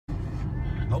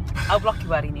Nope. I'll block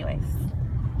you out anyways.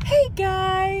 Hey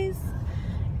guys!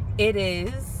 It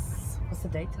is... What's the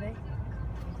date today?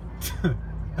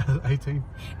 18.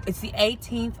 It's the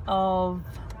 18th of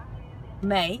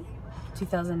May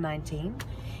 2019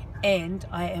 and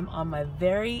I am on my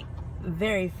very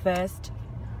first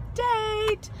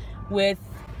date with...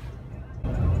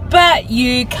 But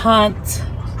you can't...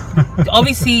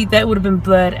 Obviously that would have been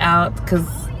blurred out because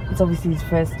it's obviously his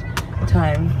first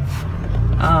time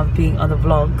being on the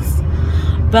vlogs.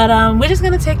 But we're just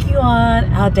gonna take you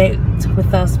on our date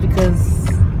with us because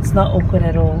it's not awkward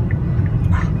at all.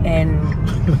 And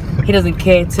he doesn't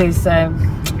care too, so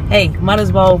hey, might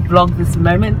as well vlog this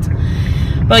moment.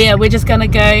 But yeah, we're just gonna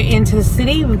go into the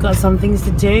city. We've got some things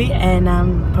to do and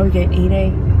probably go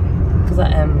eating because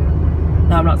I'm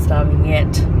not starving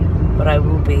yet, but I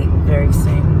will be very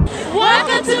soon.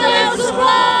 Welcome to the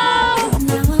vlog.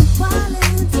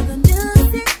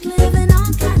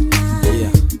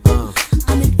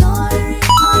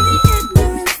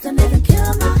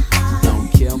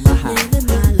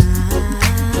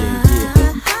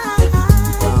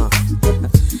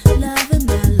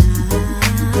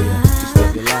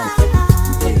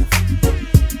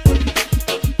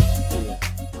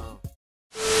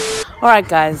 Alright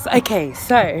guys, okay,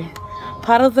 so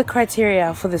part of the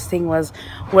criteria for this thing was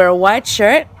wear a white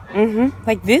shirt,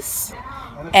 like this,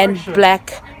 and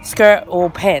black skirt or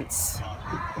pants.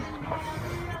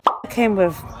 Came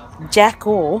with jack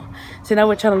all, so now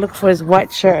we're trying to look for his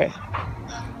white shirt.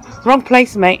 Wrong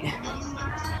place, mate.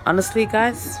 Honestly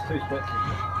guys,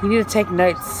 you need to take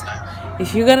notes.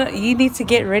 If you're gonna, you need to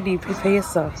get ready, prepare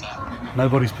yourself.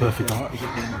 Nobody's perfect.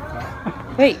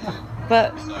 Wait,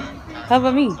 but how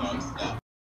about me?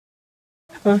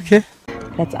 Okay.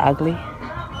 That's ugly.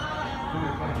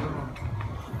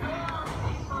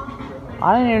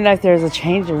 I don't even know if there's a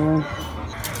changing room.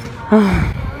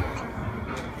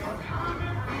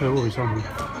 There will be something.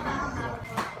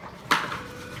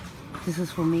 This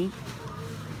is for me.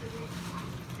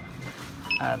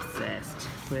 Obsessed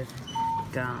with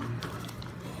gum.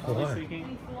 Why?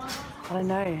 I don't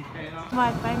know.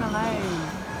 My phone alone.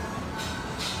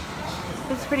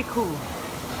 It's pretty cool.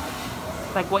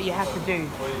 Like what you have to do.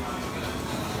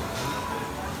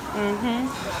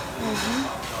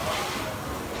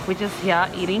 We're just here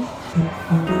eating.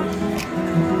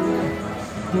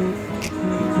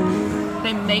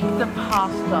 They make the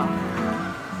pasta.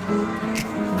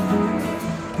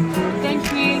 Thank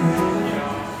you.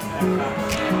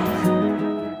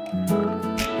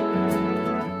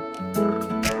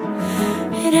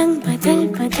 रंग बदल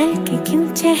बदल के क्यों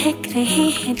चहक रहे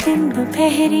हैं दिन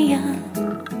दोपहरिया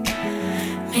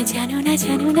मैं जानू ना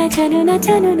जानू ना जानू ना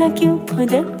जानू ना क्यों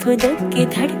फुदक फुदक के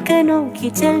धड़कनों की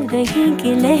चल रही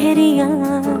गिलहरियां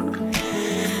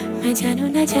मैं जानू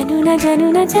ना जानू ना जानू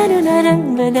ना जानू ना रंग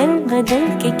बदल बदल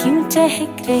के क्यों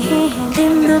चहक रहे हैं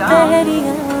दिन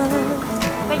दोपहरिया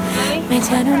मैं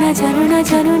जानू ना जानू ना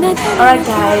जानू ना जानू. Alright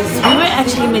guys, we were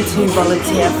actually meant to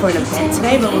volunteer for an event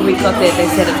today, but when we got there they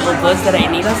said it's all booked, they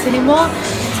don't need us anymore.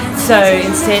 So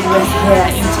instead we're here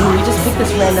eating. We just picked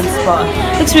this random spot.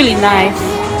 Looks really nice.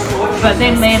 But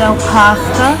they made our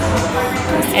pasta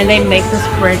and they make this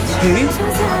bread too.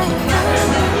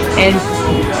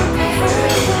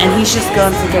 And he's just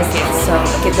going to go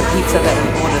get the pizza that we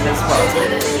ordered as well.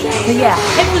 So yeah,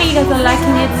 hopefully you guys are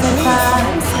liking it so far.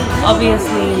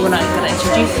 Obviously we're not going to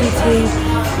introduce you to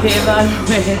whoever I'm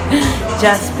with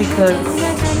just because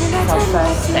it's our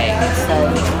first date. So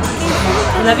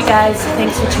I love you guys.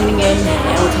 Thanks for tuning in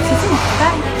and we'll talk to you soon.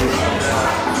 Bye.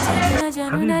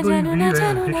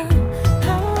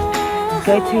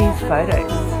 Go to his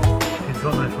photos. He's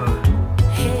got no photo.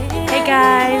 Hey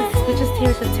guys, we're just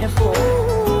here at the temple.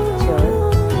 Chilling.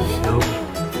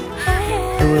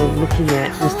 And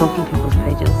we're stalking people's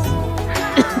pages.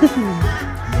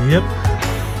 Yep.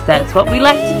 That's what we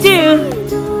like to do.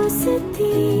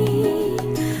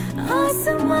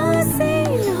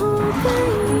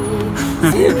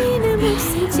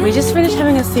 We just finished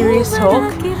having a serious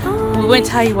talk. We won't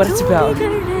tell you what it's about.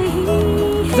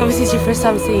 Because obviously it's your first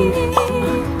time seeing.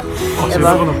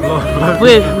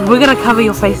 We're gonna cover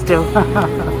your face still.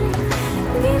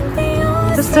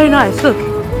 That's so nice, look.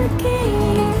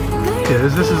 Yeah,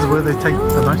 this is where they take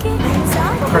the nice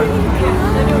crap.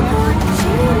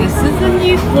 This is the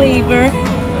new flavor.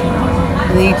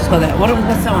 And then you just got that.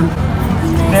 What's that one?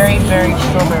 Very, very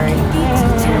strawberry.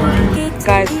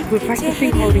 Guys, we're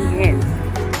practicing holding hands.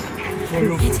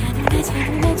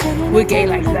 We're gay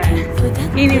like that.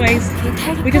 Anyways,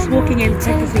 we're just walking in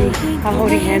practicing our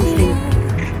holding hands thing.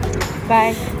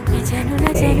 Bye.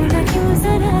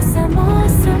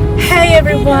 Hey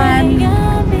everyone,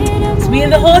 it's me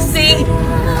and the horsey.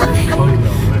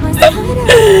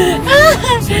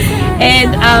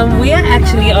 And we are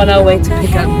actually on our way to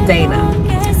pick up Deyna.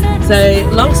 So,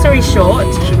 long story short,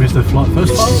 She missed her flight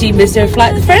first time. she missed her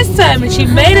flight the first time and she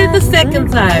made it the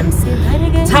second time.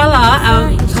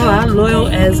 Tala, loyal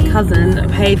as cousin,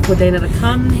 paid for Deyna to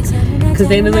come because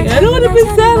Deyna's like, I don't want to be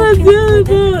salad,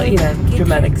 you know,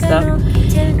 dramatic stuff.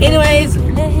 Anyways,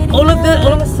 all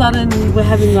of a sudden we're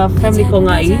having our family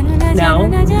kongai now,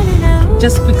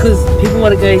 just because people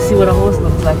want to go see what a horse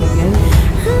looks like again.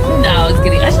 No, I was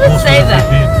kidding. I shouldn't say that.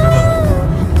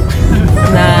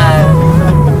 Nah.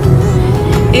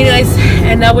 Anyways,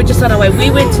 and now we're just on our way. We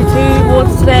went to 2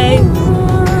 wards today,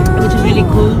 which is really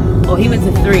cool. Or he went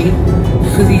to 3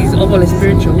 because he's overly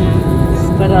spiritual.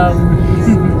 But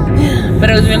but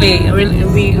it was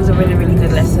it was a really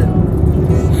good lesson.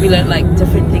 We learned like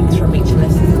different things from each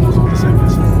lesson. It was all the same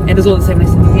lesson. And it was all the same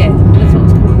lesson. Yeah, that's what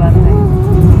was cool about it.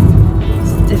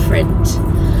 It's different.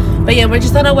 But yeah, we're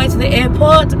just on our way to the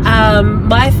airport.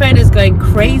 My phone is going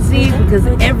crazy because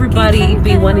everybody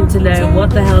been wanting to know what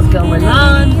the hell's going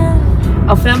on.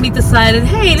 Our family decided,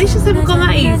 hey, let's just have a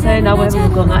kongai. So now we're having a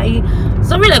kongai. It's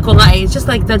not really a kongai. It's just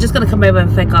like they're just gonna come over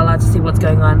and fake Allah to see what's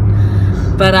going on.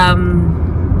 But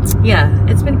yeah,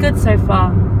 it's been good so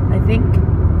far, I think.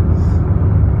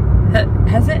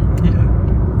 Has it? Yeah.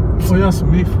 Well, you asked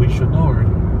me if we should know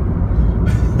already.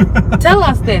 Tell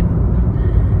us then.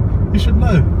 You should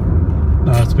know.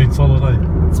 No, it's been solid, eh?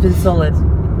 It's been solid,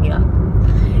 yeah.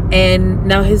 And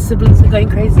now his siblings are going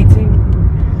crazy too.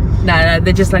 No,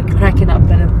 they're just like cracking up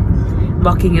at him,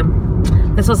 mocking him.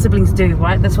 That's what siblings do,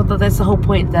 right? That's the whole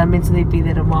point. They're meant to be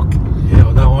there to mock. Yeah,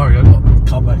 well, don't worry, I got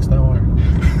comebacks, don't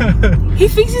worry. He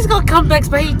thinks he's got comebacks,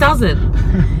 but he doesn't.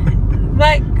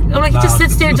 Like, he just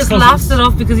sits there and just laughs it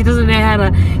off because he doesn't know how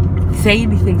to say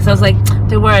anything. So I was like,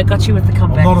 don't worry, I got you with the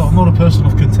comebacks. I'm not a person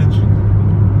of contention.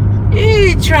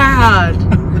 Ew, try hard.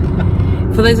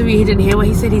 For those of you who didn't hear what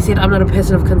he said, I'm not a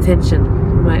person of contention.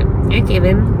 I'm like, okay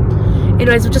then.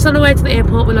 Anyways, we're just on the way to the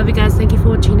airport. We love you guys. Thank you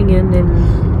for tuning in.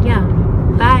 And yeah,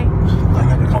 bye. I'm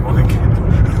gonna come on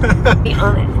again. Be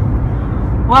on it.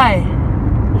 Why?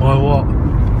 Why what?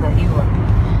 No, you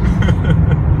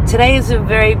are. Today is a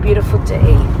very beautiful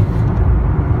day.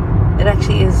 It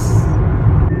actually is.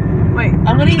 Wait,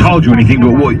 I'm gonna use told you anything,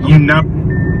 but what you know.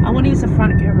 I want to use the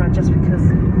front camera just because.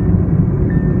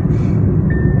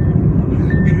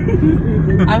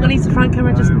 I'm gonna use the front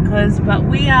camera just because. But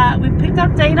we picked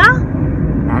up Deyna.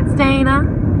 That's Deyna,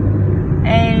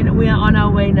 and we are on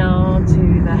our way now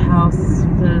to the house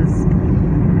because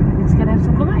we're just gonna have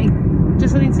some kongai,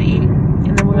 just something to eat,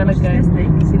 and then we're gonna go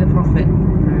see the prophet.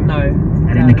 No.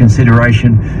 Into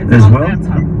consideration as well.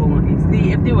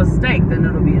 If there was steak, then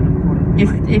it'll be in the corner.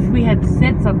 If we had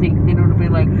said something, then it would be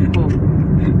like, cool.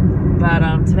 But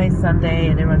today's Sunday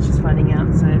and everyone's just finding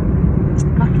out, so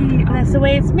lucky. That's the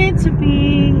way it's meant to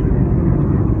be.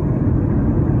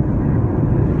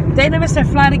 Deyna missed her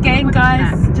flight again,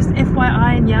 guys. Just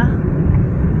FYI, and yeah.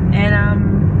 And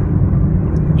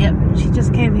yep, she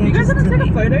just came here. You guys didn't take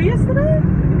a photo yesterday?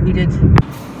 We did.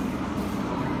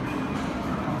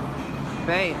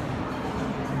 Babe.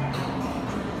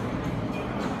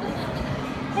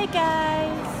 Hey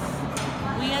guys,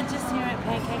 we are just here at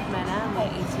Pancake Manor.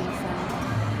 We're eating some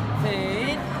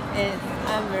food.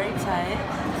 I'm very tired.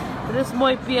 But this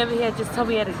Moipi over here just told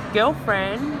me he had a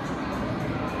girlfriend.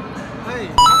 Hey,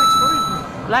 Alex,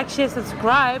 Like, share,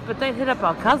 subscribe, but don't hit up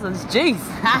our cousins. Jeez.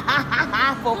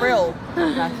 For real.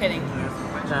 Not kidding.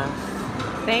 No.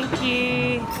 Thank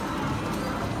you.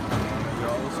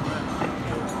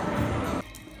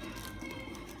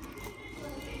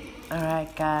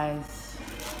 Alright guys,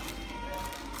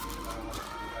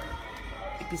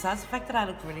 besides the fact that I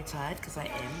look really tired, because I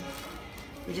am,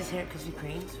 we're just here at Krispy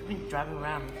Kreme's. We've been driving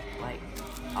around like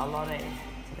a lot of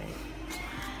today.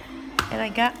 And I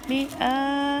got me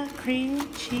a cream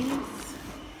cheese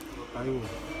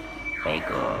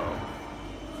bagel.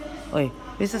 Oi,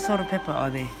 where's the salt and pepper? Are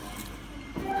they?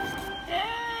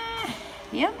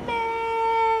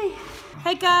 Yummy!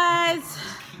 Hey guys!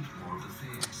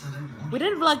 We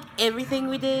didn't vlog everything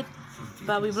we did,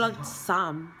 but we vlogged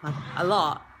some, like a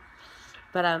lot.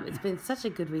 But it's been such a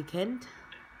good weekend.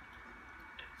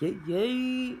 Yay,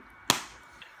 yay.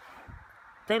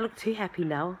 They look too happy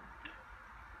now.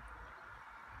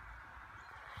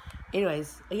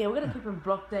 Anyways, yeah, we're gonna keep him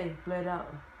blocked in, blurred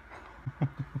out.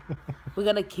 We're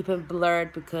gonna keep him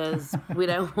blurred because we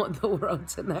don't want the world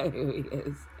to know who he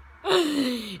is.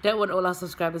 Don't want all our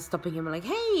subscribers stopping him and like,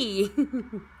 hey,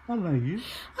 I know you.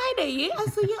 I know you. I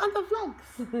saw you on the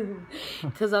vlogs.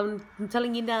 Because I'm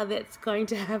telling you now that's going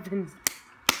to happen.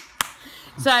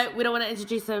 So we don't want to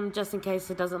introduce him just in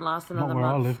case it doesn't last another Not where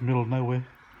month. I live, middle of nowhere.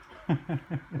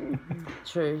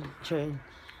 True.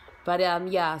 But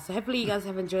yeah, so hopefully you guys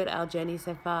have enjoyed our journey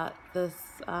so far, this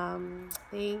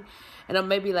thing. And then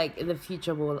maybe like in the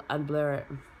future we'll unblur it.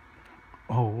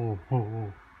 Oh.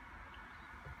 Okay.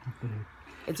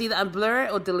 It's either unblur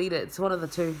it or delete it. It's one of the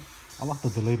two. I like the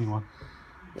deleting one.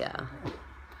 Yeah.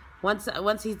 Once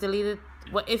he's deleted,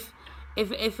 well, if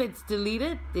it's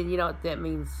deleted, then you know what that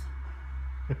means.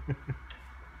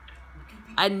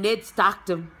 I Ned stalked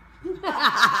him.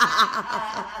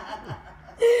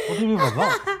 What do you mean by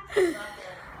that?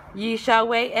 You shall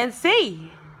wait and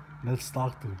see. Let's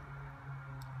talk to him.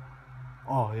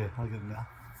 Oh yeah, I get it now.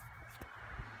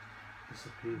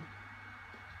 Disappeared.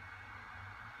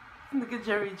 Look at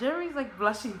Jeremy. Jeremy's like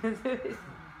blushing.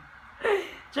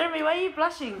 Jeremy, why are you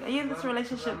blushing? Are you in this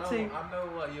relationship too? I know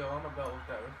what you're on about with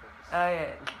that reference. Oh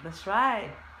yeah, that's right.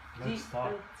 Let's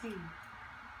talk.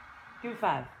 Give me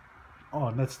 5. Oh,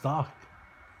 Ned Stark.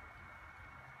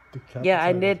 Yeah,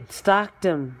 I Ned stalked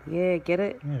him. Yeah, get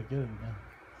it? Yeah, get it, man.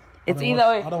 It's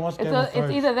I don't watch Game of it's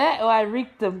Thrones. either that or I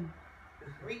reeked him.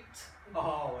 Reeked?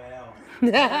 Oh, wow.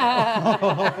 You're bad.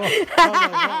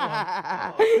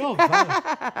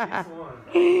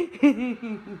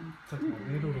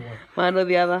 One or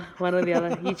the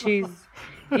other. You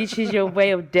choose your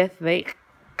way of death, mate.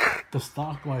 The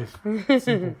Stark ways.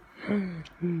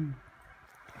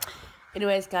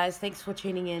 Anyways, guys, thanks for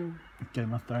tuning in.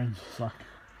 Game of Thrones suck.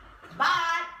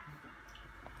 Bye.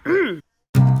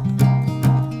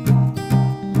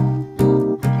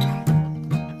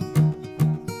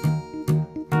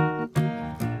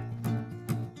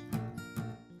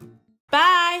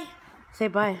 Bye. Say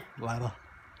bye. Later.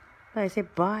 No, say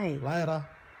bye. Later.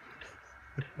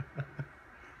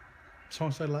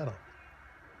 Someone say later.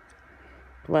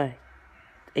 Why?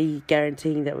 Are you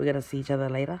guaranteeing that we're gonna see each other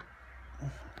later?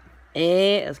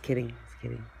 I was kidding.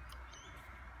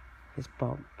 Just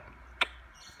bump.